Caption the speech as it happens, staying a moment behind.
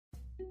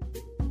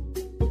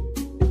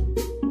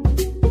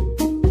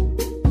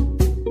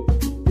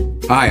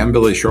Hi, I'm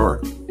Billy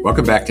Shore.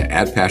 Welcome back to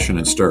Add Passion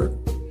and Stir.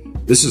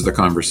 This is the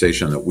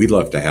conversation that we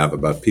love to have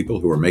about people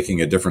who are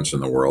making a difference in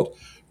the world,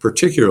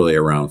 particularly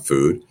around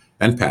food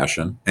and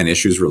passion and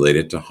issues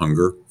related to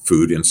hunger,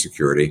 food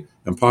insecurity,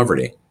 and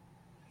poverty.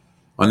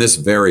 On this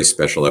very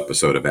special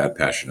episode of Add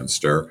Passion and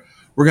Stir,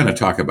 we're going to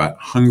talk about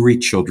hungry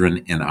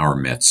children in our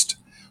midst.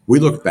 We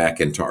looked back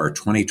into our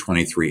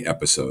 2023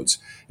 episodes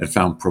and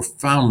found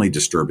profoundly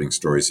disturbing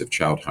stories of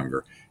child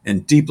hunger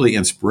and deeply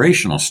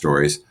inspirational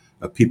stories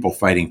of people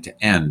fighting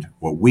to end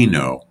what we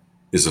know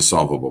is a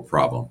solvable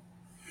problem.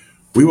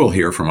 We will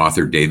hear from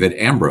author David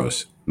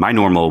Ambrose. My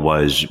normal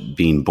was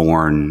being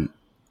born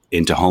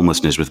into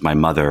homelessness with my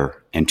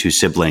mother and two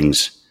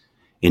siblings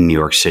in New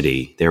York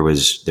City. There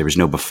was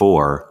no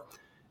before.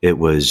 It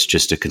was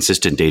just a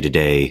consistent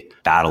day-to-day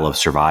battle of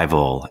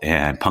survival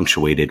and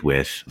punctuated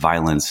with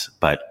violence,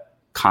 but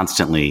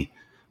constantly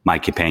my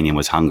companion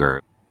was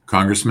hunger.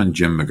 Congressman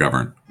Jim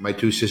McGovern. My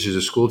two sisters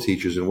are school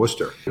teachers in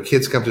Worcester. The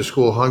kids come to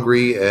school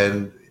hungry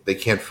and they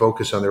can't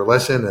focus on their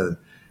lesson. And,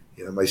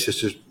 my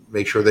sisters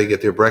make sure they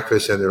get their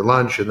breakfast and their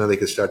lunch, and then they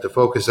can start to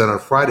focus. And on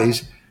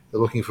Fridays, they're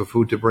looking for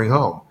food to bring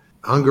home.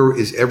 Hunger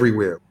is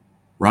everywhere.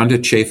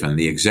 Rhonda Chafin,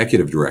 the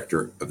executive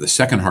director of the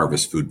Second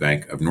Harvest Food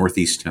Bank of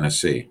Northeast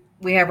Tennessee.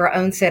 We have our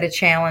own set of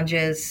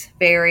challenges,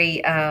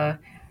 very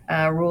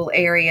rural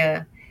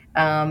area,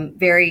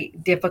 very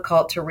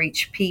difficult to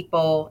reach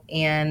people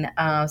in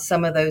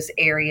some of those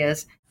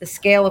areas. The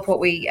scale of what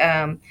we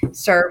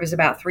serve is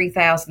about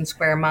 3,000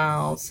 square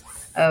miles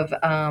of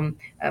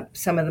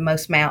some of the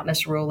most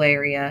mountainous rural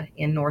area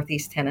in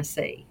Northeast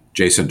Tennessee.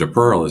 Jason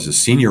DePearl is a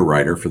senior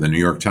writer for the New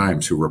York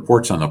Times who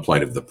reports on the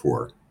plight of the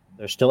poor.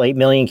 There's still 8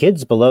 million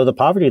kids below the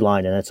poverty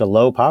line, and it's a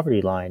low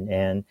poverty line.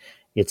 And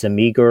it's a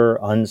meager,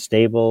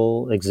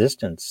 unstable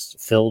existence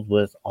filled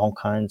with all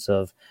kinds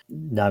of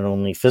not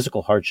only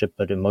physical hardship,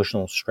 but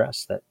emotional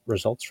stress that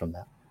results from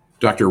that.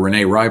 Dr.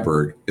 Renee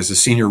Ryberg is a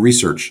senior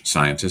research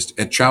scientist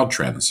at Child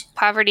Trends.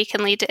 Poverty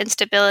can lead to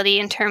instability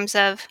in terms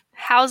of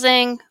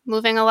housing,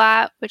 moving a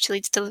lot, which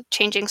leads to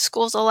changing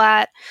schools a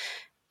lot,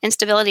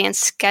 instability in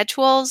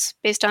schedules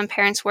based on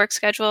parents' work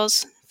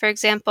schedules, for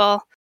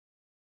example,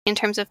 in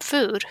terms of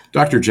food.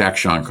 Dr. Jack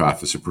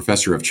Shonkoff is a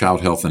professor of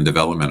child health and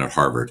development at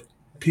Harvard.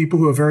 People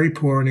who are very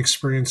poor and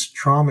experience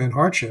trauma and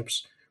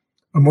hardships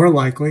are more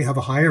likely have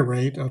a higher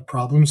rate of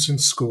problems in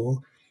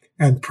school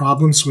and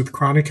problems with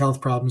chronic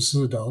health problems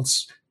as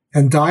adults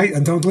and die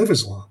and don't live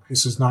as long.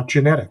 This is not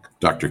genetic.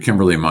 Dr.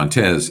 Kimberly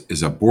Montez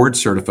is a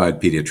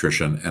board-certified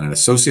pediatrician and an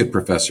associate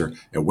professor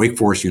at Wake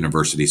Forest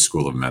University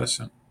School of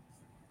Medicine.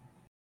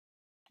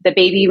 The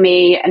baby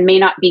may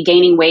not be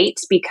gaining weight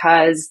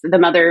because the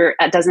mother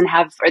doesn't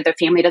have, or the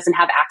family doesn't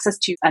have access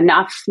to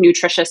enough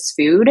nutritious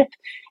food.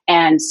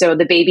 And so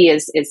the baby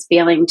is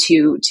failing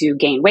to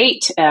gain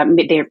weight. They're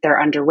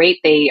underweight.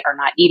 They are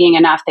not eating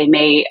enough. They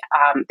may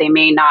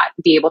not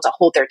be able to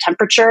hold their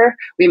temperature.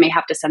 We may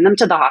have to send them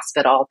to the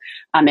hospital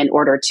in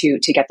order to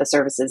get the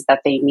services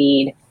that they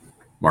need.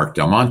 Mark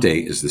Del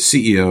Monte is the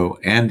CEO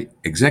and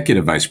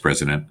executive vice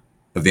president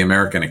of the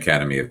American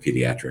Academy of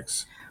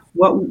Pediatrics.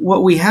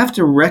 What we have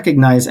to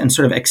recognize and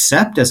sort of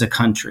accept as a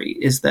country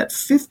is that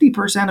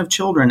 50% of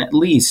children, at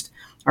least,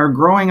 are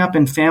growing up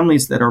in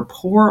families that are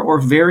poor or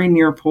very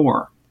near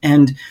poor.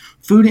 And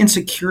food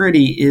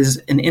insecurity is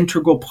an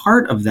integral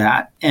part of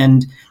that.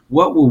 And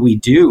what will we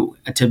do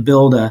to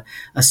build a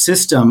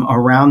system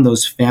around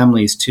those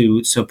families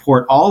to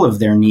support all of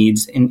their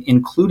needs,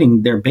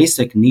 including their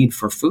basic need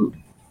for food?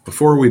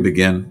 Before we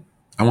begin,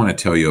 I want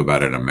to tell you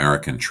about an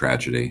American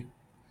tragedy.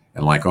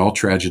 And like all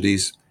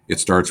tragedies, it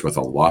starts with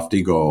a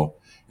lofty goal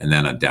and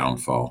then a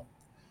downfall.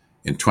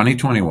 In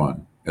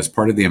 2021, as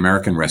part of the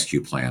American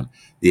Rescue Plan,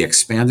 the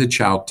expanded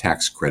child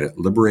tax credit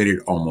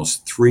liberated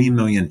almost 3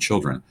 million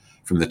children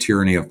from the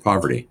tyranny of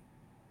poverty.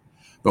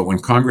 But when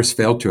Congress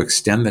failed to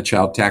extend the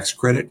child tax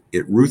credit,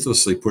 it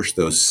ruthlessly pushed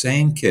those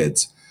same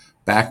kids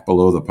back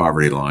below the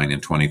poverty line in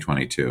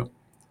 2022.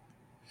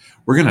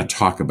 We're going to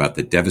talk about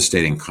the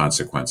devastating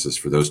consequences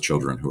for those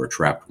children who are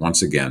trapped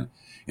once again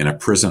in a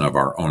prison of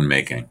our own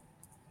making.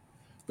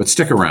 But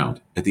stick around.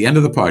 At the end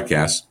of the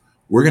podcast,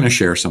 we're going to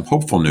share some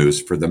hopeful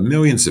news for the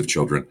millions of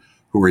children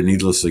who are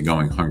needlessly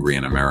going hungry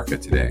in America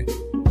today.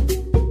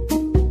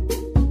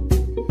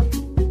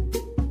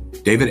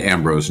 David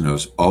Ambrose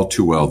knows all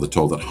too well the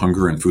toll that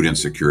hunger and food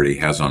insecurity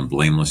has on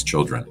blameless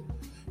children,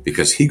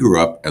 because he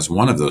grew up as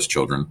one of those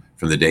children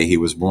from the day he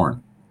was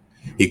born.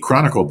 He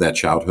chronicled that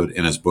childhood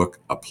in his book,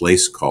 A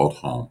Place Called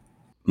Home.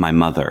 My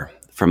mother,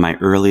 from my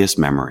earliest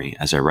memory,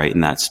 as I write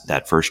in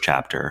that first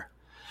chapter,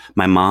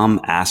 my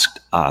mom asked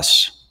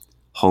us,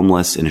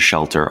 homeless in a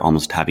shelter,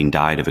 almost having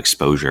died of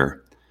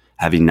exposure,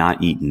 having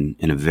not eaten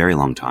in a very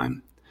long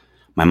time,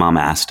 my mom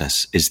asked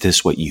us, "Is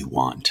this what you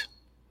want?"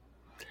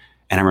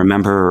 And I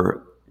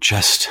remember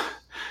just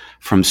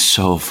from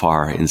so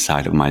far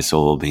inside of my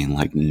soul being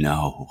like,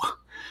 no,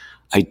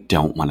 I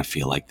don't want to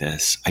feel like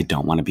this. I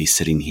don't want to be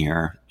sitting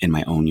here in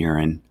my own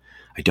urine.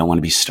 I don't want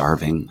to be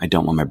starving. I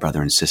don't want my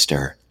brother and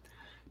sister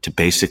to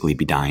basically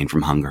be dying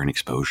from hunger and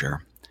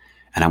exposure.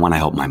 And I want to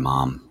help my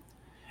mom.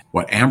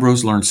 What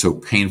Ambrose learned so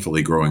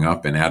painfully growing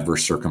up in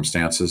adverse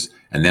circumstances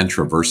and then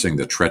traversing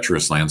the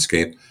treacherous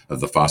landscape of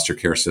the foster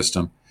care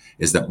system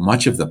is that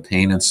much of the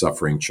pain and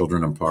suffering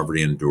children in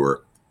poverty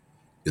endure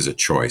is a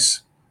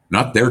choice.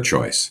 Not their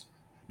choice,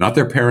 not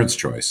their parents'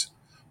 choice,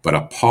 but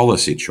a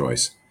policy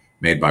choice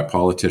made by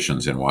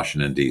politicians in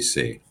Washington,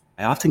 D.C.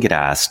 I often get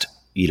asked,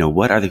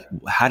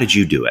 how did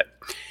you do it?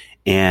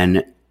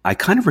 And I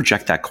kind of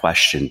reject that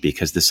question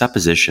because the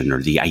supposition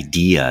or the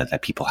idea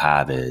that people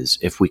have is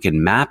if we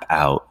can map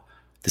out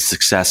the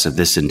success of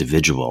this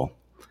individual,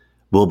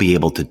 we'll be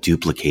able to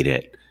duplicate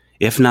it,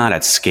 if not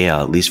at scale,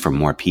 at least for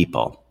more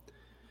people.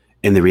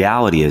 And the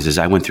reality is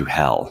I went through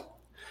hell.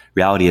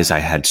 Reality is I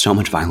had so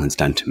much violence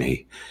done to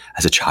me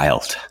as a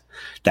child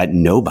that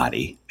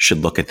nobody should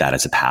look at that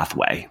as a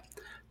pathway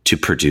to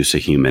produce a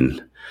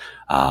human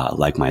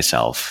like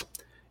myself.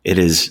 It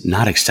is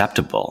not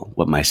acceptable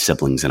what my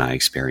siblings and I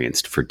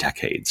experienced for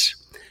decades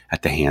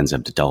at the hands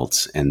of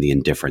adults and the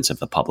indifference of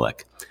the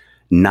public.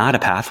 Not a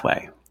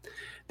pathway.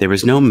 There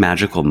was no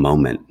magical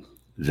moment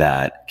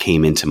that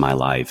came into my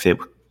life. It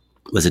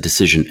was a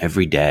decision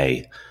every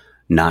day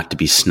not to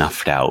be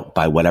snuffed out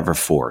by whatever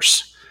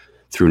force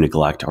through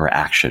neglect or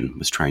action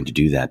was trying to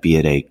do that, be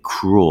it a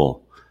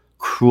cruel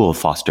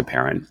foster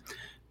parent,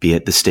 be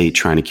it the state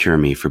trying to cure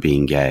me for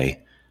being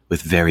gay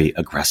with very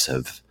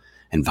aggressive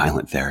and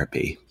violent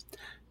therapy,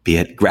 be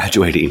it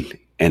graduating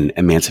and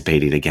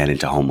emancipating again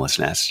into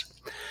homelessness.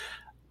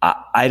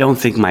 I don't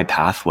think my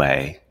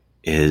pathway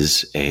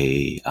is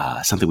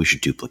something we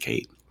should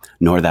duplicate,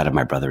 nor that of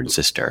my brother and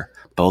sister,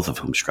 both of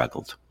whom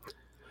struggled.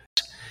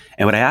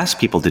 And what I ask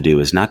people to do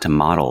is not to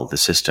model the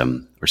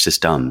system or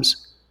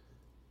systems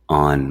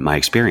on my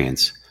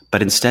experience,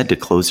 but instead to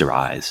close their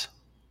eyes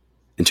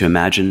and to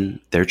imagine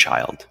their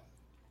child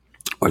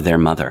or their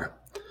mother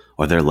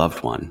or their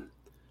loved one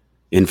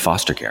in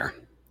foster care.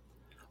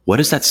 What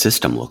does that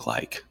system look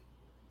like?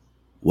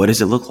 What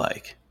does it look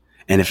like?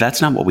 And if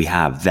that's not what we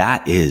have,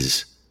 that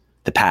is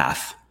the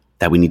path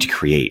that we need to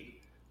create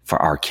for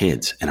our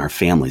kids and our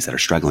families that are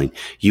struggling.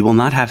 You will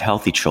not have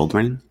healthy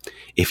children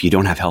if you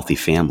don't have healthy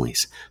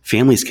families.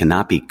 Families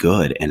cannot be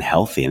good and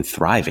healthy and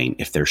thriving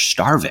if they're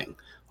starving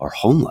or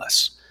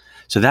homeless.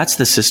 So that's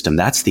the system.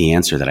 That's the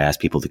answer that I ask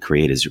people to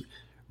create, is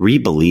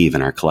re-believe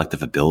in our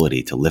collective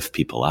ability to lift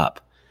people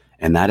up.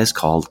 And that is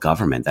called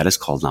government. That is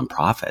called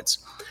nonprofits.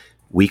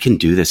 We can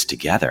do this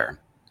together.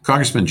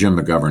 Congressman Jim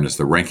McGovern is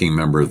the ranking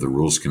member of the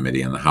Rules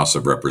Committee in the House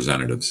of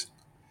Representatives.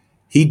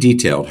 He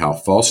detailed how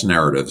false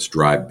narratives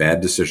drive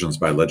bad decisions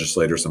by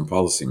legislators and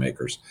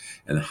policymakers,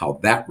 and how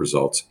that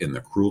results in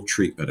the cruel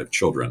treatment of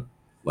children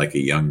like a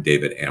young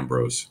David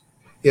Ambrose.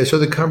 Yeah, so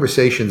the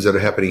conversations that are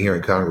happening here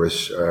in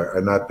Congress are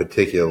not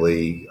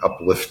particularly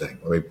uplifting,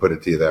 let me put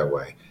it to you that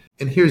way.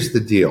 And here's the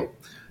deal.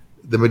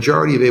 The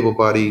majority of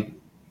able-bodied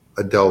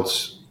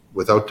adults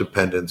without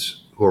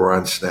dependents who are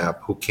on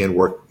SNAP, who can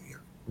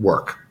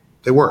work.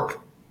 They work.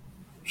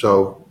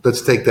 So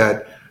let's take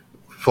that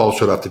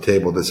falsehood off the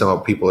table that somehow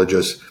people are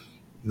just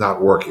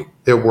not working.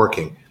 They're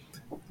working.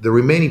 The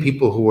remaining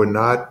people who are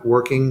not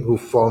working, who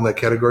fall in that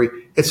category,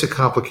 it's a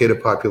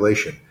complicated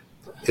population.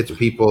 It's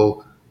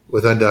people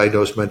with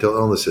undiagnosed mental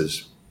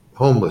illnesses,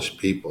 homeless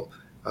people,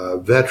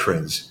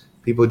 veterans,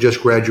 people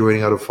just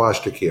graduating out of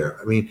foster care.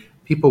 I mean,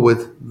 people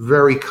with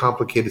very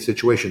complicated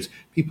situations,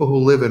 people who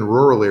live in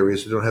rural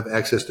areas who don't have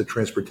access to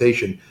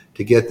transportation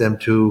to get them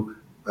to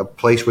a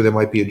place where there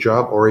might be a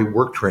job or a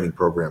work training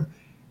program.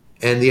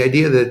 And the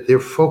idea that they're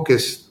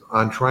focused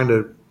on trying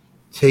to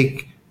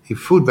take a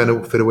food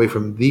benefit away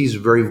from these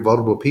very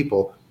vulnerable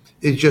people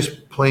is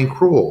just plain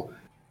cruel.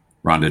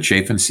 Rhonda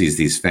Chafin sees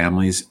these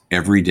families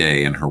every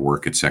day in her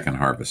work at Second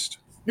Harvest.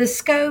 The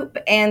scope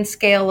and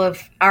scale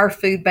of our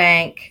food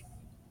bank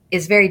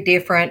is very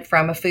different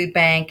from a food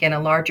bank in a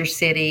larger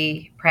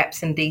city,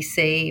 perhaps in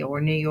DC or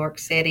New York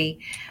City,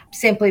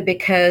 simply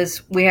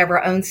because we have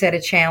our own set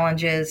of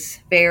challenges,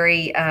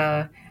 very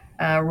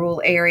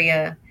rural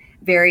area,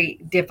 very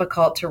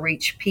difficult to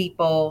reach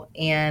people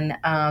in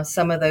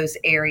some of those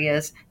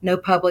areas, no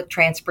public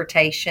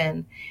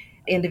transportation.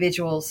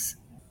 Individuals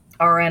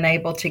are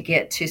unable to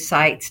get to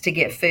sites to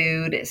get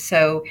food,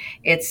 so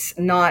it's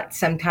not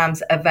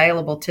sometimes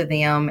available to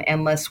them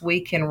unless we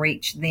can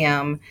reach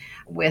them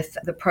with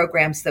the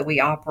programs that we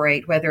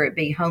operate, whether it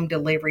be home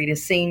delivery to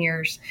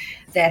seniors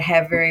that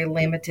have very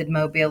limited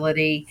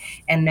mobility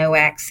and no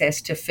access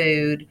to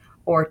food,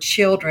 or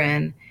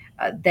children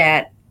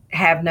that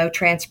have no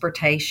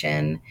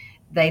transportation.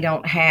 They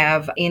don't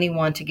have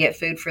anyone to get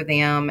food for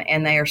them,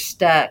 and they are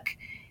stuck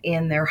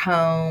in their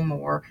home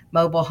or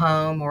mobile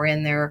home or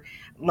in their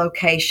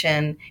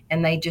location,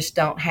 and they just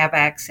don't have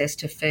access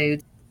to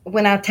food.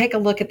 When I take a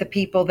look at the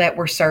people that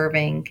we're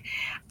serving,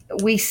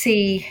 we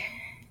see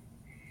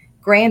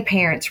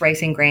grandparents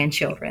raising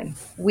grandchildren.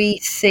 We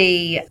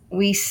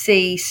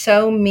see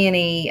so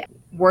many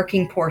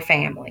working poor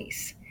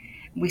families.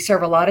 We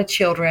serve a lot of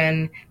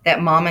children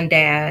that mom and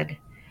dad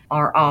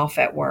are off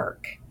at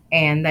work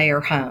and they are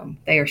home.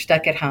 They are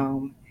stuck at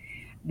home.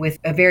 with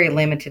a very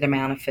limited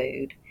amount of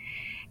food.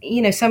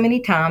 So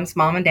many times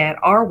mom and dad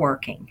are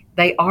working.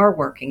 They are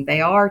working.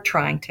 They are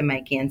trying to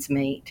make ends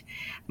meet.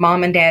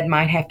 Mom and dad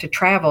might have to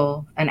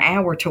travel an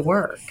hour to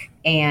work,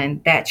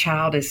 and that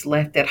child is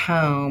left at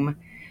home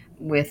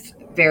with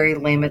very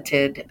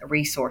limited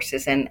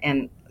resources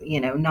and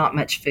not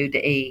much food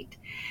to eat.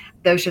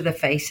 Those are the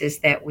faces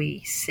that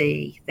we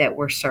see that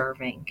we're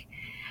serving.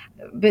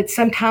 But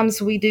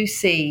sometimes we do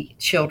see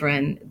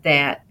children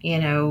that,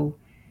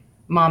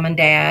 mom and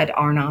dad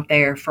are not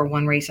there for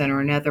one reason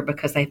or another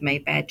because they've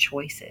made bad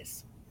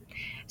choices.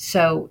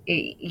 So,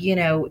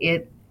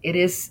 it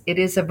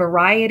is a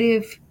variety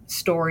of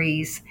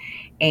stories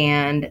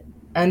and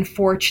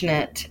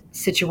unfortunate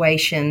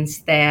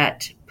situations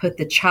that put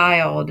the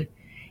child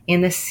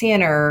in the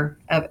center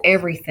of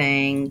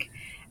everything,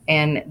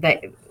 and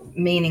that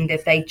meaning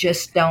that they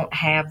just don't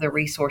have the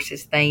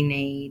resources they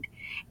need,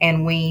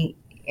 and we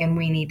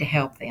need to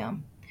help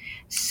them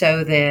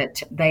so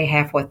that they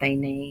have what they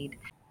need.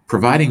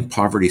 Providing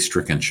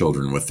poverty-stricken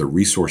children with the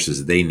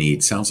resources they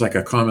need sounds like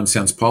a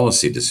common-sense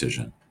policy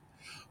decision.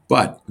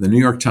 But the New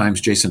York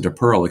Times' Jason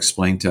DePearl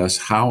explained to us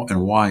how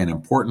and why an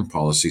important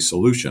policy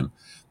solution,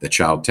 the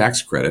child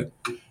tax credit,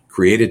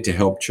 created to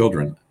help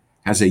children,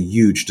 has a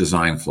huge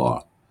design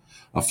flaw,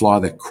 a flaw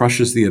that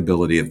crushes the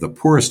ability of the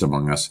poorest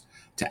among us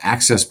to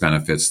access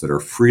benefits that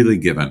are freely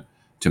given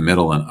to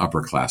middle and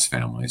upper-class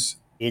families.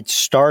 It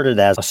started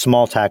as a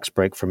small tax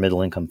break for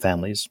middle-income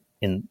families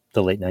in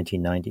the late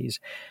 1990s.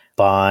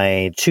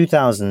 By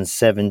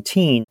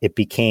 2017, it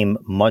became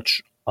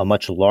a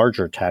much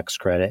larger tax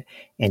credit,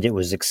 and it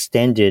was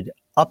extended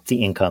up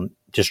the income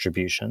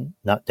distribution,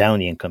 not down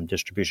the income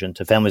distribution,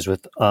 to families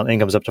with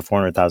incomes up to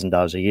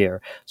 $400,000 a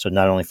year. So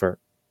not only for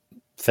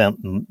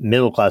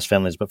middle-class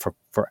families, but for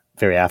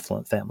very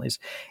affluent families.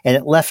 And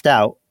it left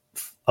out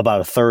about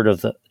a third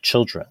of the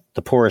children,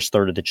 the poorest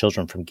third of the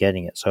children, from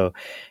getting it. So,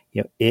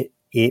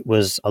 it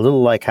was a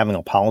little like having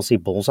a policy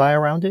bullseye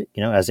around it.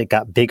 As it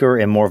got bigger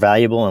and more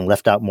valuable and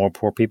left out more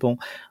poor people,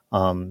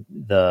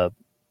 the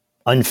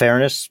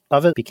unfairness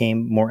of it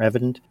became more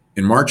evident.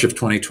 In March of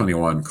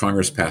 2021,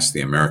 Congress passed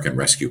the American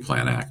Rescue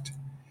Plan Act.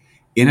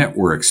 In it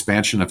were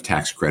expansion of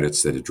tax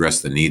credits that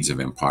address the needs of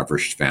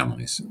impoverished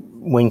families.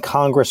 When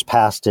Congress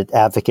passed it,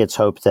 advocates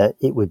hoped that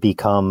it would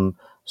become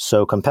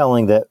so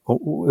compelling that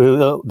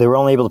they were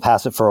only able to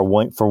pass it for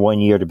 1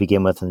 year to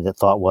begin with, and the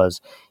thought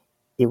was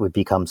it would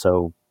become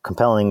so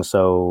compelling,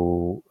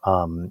 so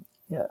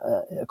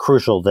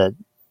crucial that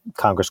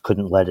Congress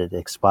couldn't let it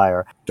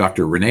expire.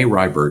 Dr. Renee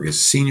Ryberg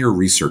is senior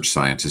research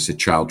scientist at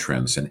Child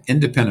Trends, an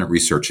independent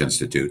research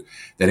institute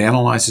that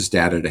analyzes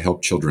data to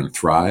help children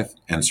thrive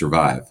and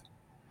survive.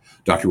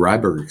 Dr.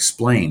 Ryberg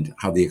explained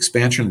how the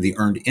expansion of the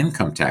Earned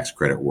Income Tax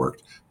Credit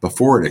worked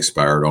before it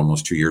expired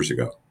almost 2 years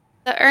ago.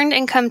 The Earned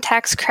Income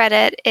Tax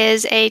Credit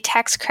is a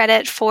tax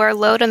credit for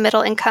low to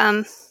middle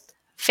income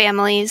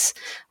families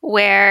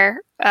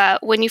where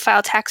when you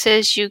file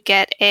taxes, you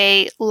get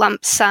a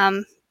lump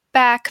sum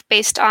back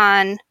based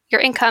on your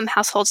income,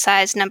 household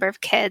size, number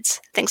of kids,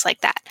 things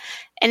like that.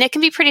 And it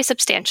can be pretty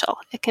substantial.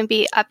 It can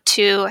be up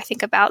to, I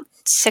think, about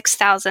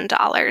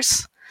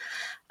 $6,000.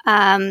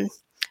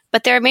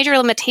 But there are major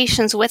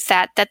limitations with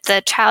that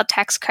the child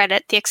tax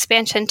credit, the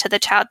expansion to the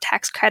child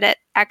tax credit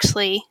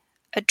actually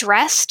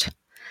addressed.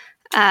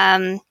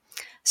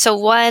 So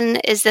one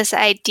is this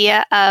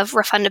idea of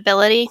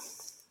refundability.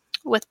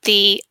 With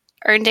the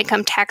Earned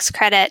Income Tax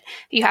Credit,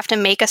 you have to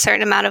make a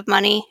certain amount of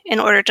money in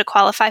order to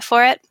qualify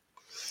for it,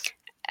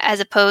 as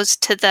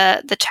opposed to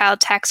the child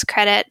tax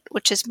credit,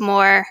 which is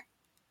more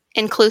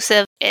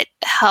inclusive. It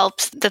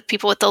helps the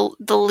people with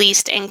the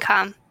least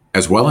income.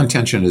 As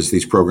well-intentioned as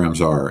these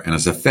programs are, and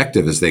as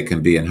effective as they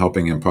can be in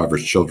helping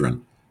impoverished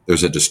children,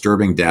 there's a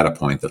disturbing data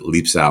point that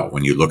leaps out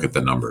when you look at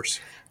the numbers.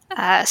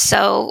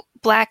 So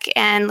Black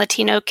and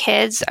Latino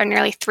kids are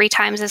nearly 3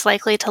 times as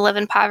likely to live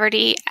in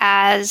poverty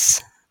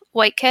as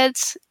white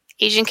kids.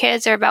 Asian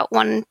kids are about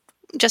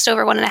just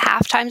over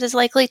 1.5 times as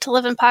likely to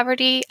live in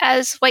poverty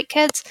as white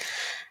kids.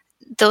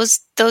 Those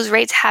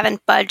rates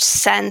haven't budged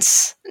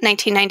since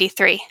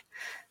 1993.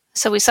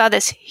 So we saw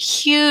this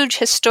huge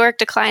historic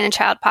decline in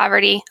child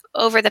poverty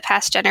over the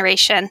past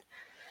generation.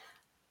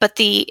 But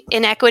the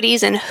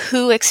inequities in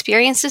who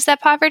experiences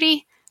that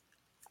poverty,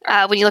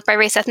 when you look by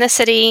race,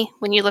 ethnicity,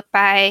 when you look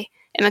by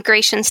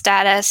immigration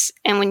status,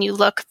 and when you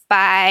look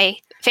by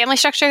family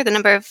structure, the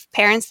number of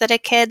parents that a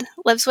kid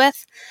lives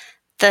with,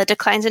 the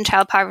declines in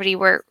child poverty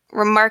were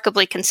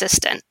remarkably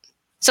consistent.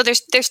 So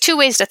there's 2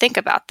 ways to think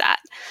about that.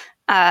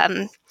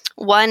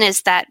 One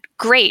is that,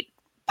 great,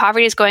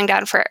 poverty is going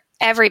down for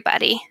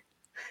everybody.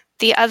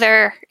 The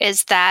other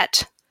is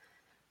that,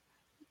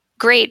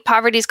 great,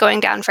 poverty is going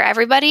down for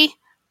everybody,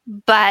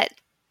 but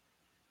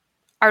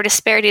our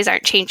disparities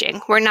aren't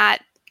changing. We're not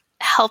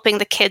helping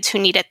the kids who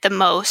need it the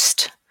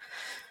most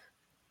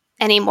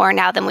any more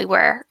now than we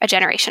were a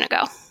generation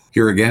ago.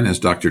 Here again is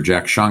Dr.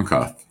 Jack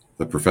Shonkoff,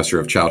 the professor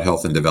of child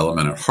health and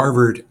development at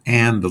Harvard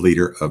and the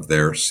leader of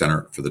their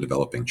Center for the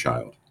Developing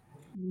Child.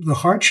 The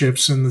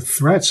hardships and the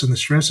threats and the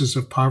stresses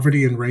of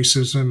poverty and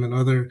racism and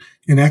other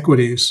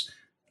inequities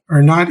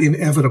are not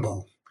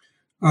inevitable.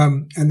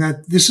 And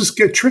that this is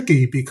get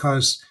tricky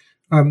because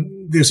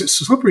there's a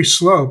slippery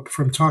slope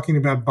from talking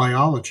about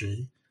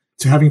biology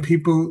to having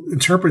people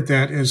interpret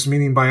that as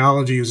meaning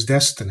biology is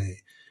destiny.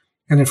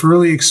 And if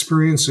early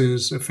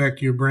experiences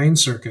affect your brain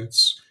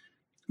circuits,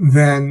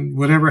 then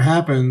whatever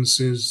happens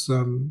is,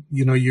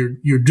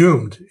 you're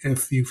doomed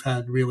if you've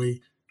had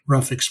really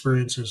rough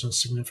experiences and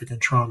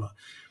significant trauma.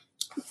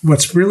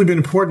 What's really been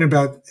important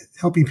about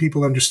helping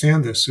people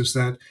understand this is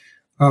that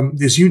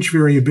there's huge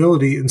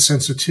variability in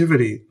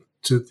sensitivity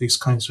to these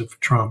kinds of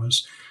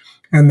traumas,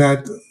 and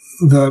that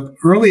the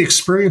early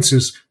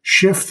experiences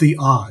shift the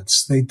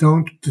odds. They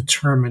don't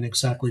determine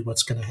exactly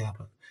what's going to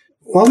happen.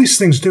 All these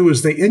things do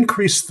is they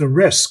increase the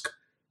risk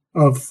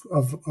of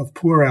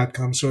poor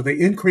outcomes, or they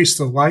increase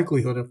the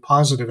likelihood of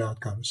positive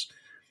outcomes.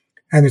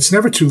 And it's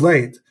never too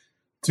late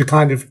to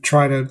kind of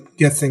try to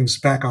get things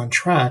back on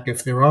track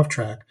if they're off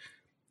track.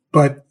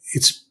 But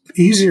it's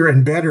easier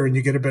and better, and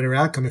you get a better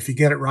outcome if you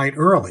get it right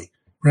early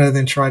rather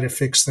than try to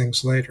fix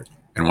things later.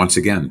 And once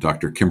again,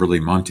 Dr. Kimberly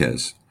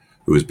Montes,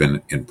 who has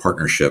been in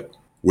partnership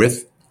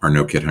with our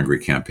No Kid Hungry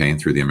campaign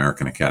through the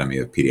American Academy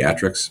of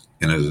Pediatrics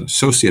and is an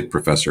associate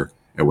professor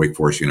at Wake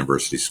Forest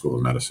University School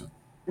of Medicine.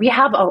 We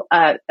have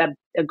a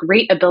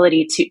great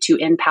ability to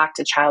impact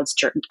a child's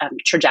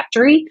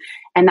trajectory.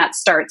 And that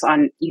starts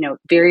on,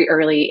 very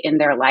early in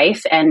their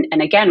life. And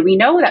again, we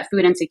know that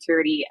food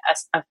insecurity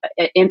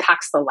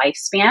impacts the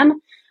lifespan,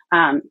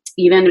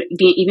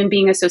 even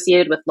being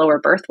associated with lower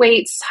birth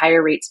weights,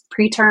 higher rates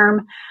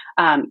preterm,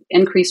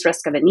 increased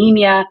risk of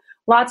anemia,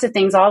 lots of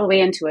things all the way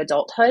into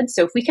adulthood.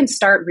 So if we can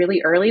start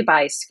really early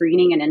by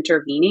screening and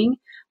intervening,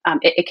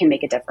 it can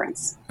make a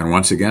difference. And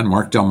once again,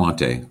 Mark Del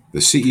Monte, the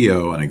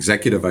CEO and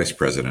Executive Vice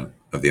President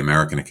of the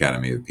American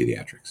Academy of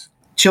Pediatrics.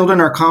 Children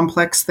are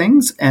complex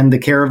things, and the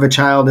care of a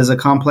child is a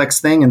complex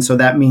thing. And so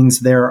that means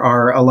there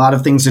are a lot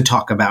of things to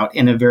talk about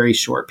in a very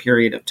short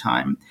period of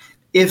time.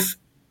 If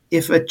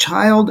a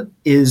child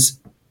is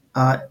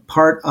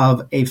part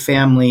of a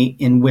family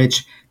in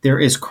which there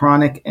is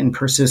chronic and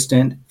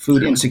persistent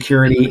food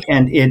insecurity,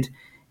 and it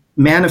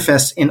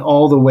manifests in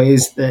all the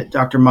ways that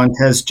Dr.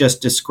 Montes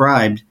just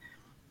described,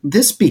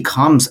 this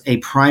becomes a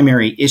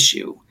primary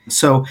issue.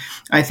 So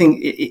I think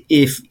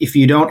if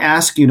you don't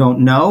ask, you don't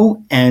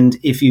know. And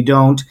if you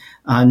don't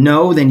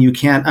know, then you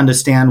can't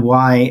understand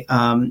why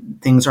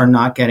things are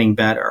not getting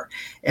better.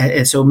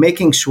 And so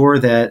making sure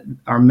that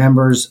our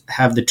members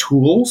have the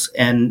tools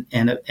and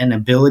an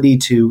ability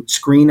to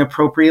screen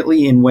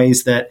appropriately in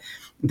ways that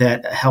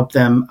help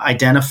them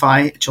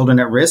identify children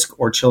at risk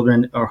or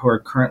children who are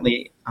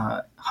currently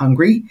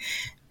hungry.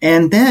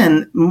 And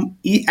then,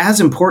 as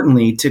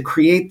importantly, to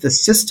create the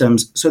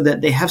systems so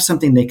that they have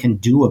something they can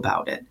do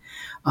about it.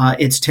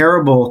 It's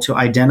terrible to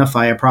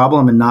identify a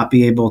problem and not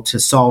be able to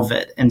solve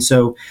it. And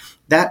so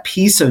that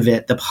piece of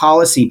it, the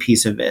policy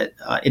piece of it,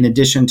 in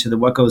addition to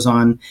what goes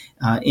on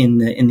in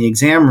the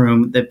exam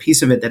room, the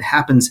piece of it that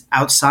happens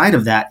outside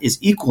of that is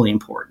equally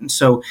important.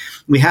 So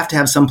we have to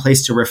have some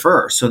place to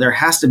refer. So there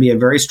has to be a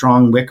very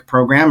strong WIC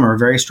program or a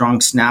very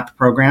strong SNAP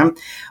program,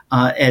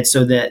 and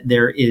so that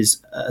there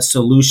is a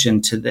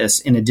solution to this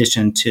in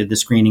addition to the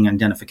screening and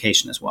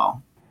identification as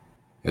well.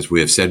 As we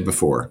have said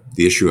before,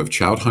 the issue of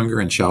child hunger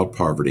and child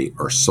poverty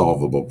are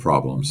solvable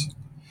problems.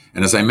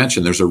 And as I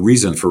mentioned, there's a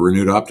reason for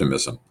renewed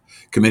optimism.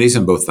 Committees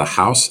in both the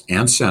House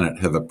and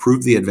Senate have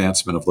approved the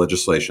advancement of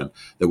legislation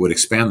that would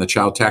expand the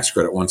child tax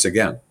credit once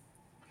again.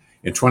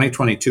 In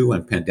 2022,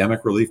 when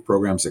pandemic relief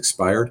programs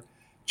expired,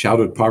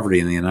 childhood poverty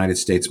in the United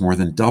States more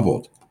than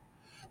doubled.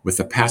 With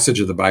the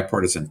passage of the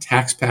bipartisan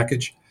tax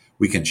package,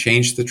 we can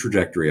change the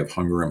trajectory of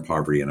hunger and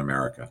poverty in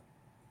America.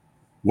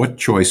 What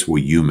choice will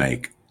you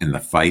make in the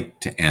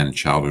fight to end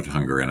childhood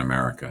hunger in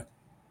America?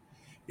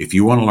 If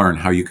you want to learn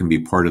how you can be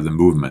part of the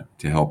movement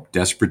to help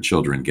desperate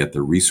children get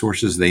the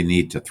resources they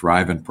need to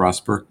thrive and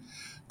prosper,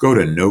 go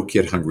to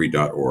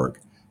nokidhungry.org.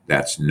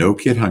 That's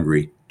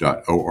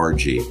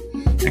nokidhungry.org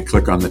and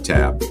click on the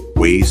tab,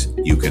 Ways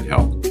You Can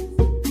Help.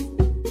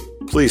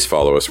 Please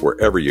follow us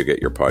wherever you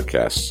get your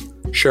podcasts,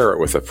 share it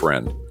with a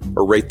friend,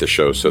 or rate the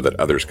show so that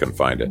others can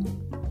find it.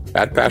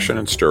 Add Passion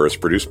and Stir is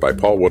produced by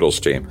Paul Woodall's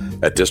team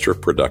at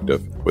District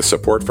Productive with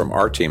support from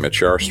our team at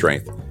Share Our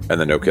Strength and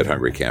the No Kid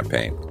Hungry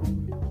campaign.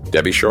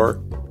 Debbie Shore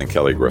and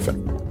Kelly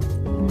Griffin.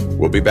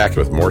 We'll be back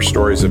with more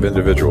stories of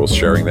individuals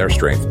sharing their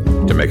strength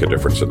to make a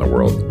difference in the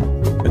world.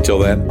 Until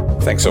then,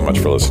 thanks so much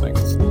for listening.